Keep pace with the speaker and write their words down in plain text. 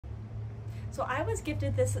So I was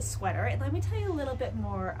gifted this sweater, and let me tell you a little bit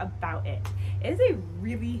more about it. It is a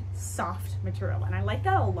really soft material, and I like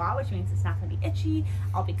that a lot, which means it's not gonna be itchy.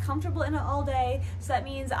 I'll be comfortable in it all day. So that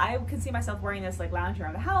means I can see myself wearing this like lounging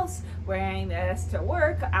around the house, wearing this to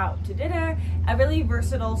work, out to dinner. A really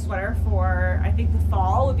versatile sweater for, I think the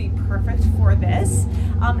fall would be perfect for this.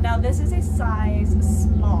 Now this is a size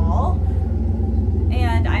small,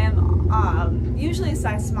 and I am usually a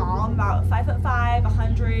size small. I'm about 5'5",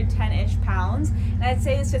 110-ish pounds, and I'd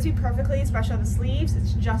say this fits me perfectly, especially on the sleeves.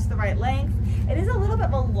 It's just the right length. It is a little bit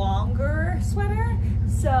of a longer sweater,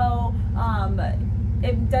 so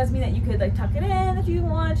it does mean that you could like tuck it in if you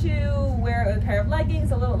want to, wear it with a pair of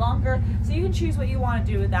leggings a little longer, so you can choose what you want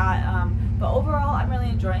to do with that. But overall, I'm really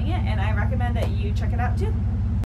enjoying it, and I recommend that you check it out too.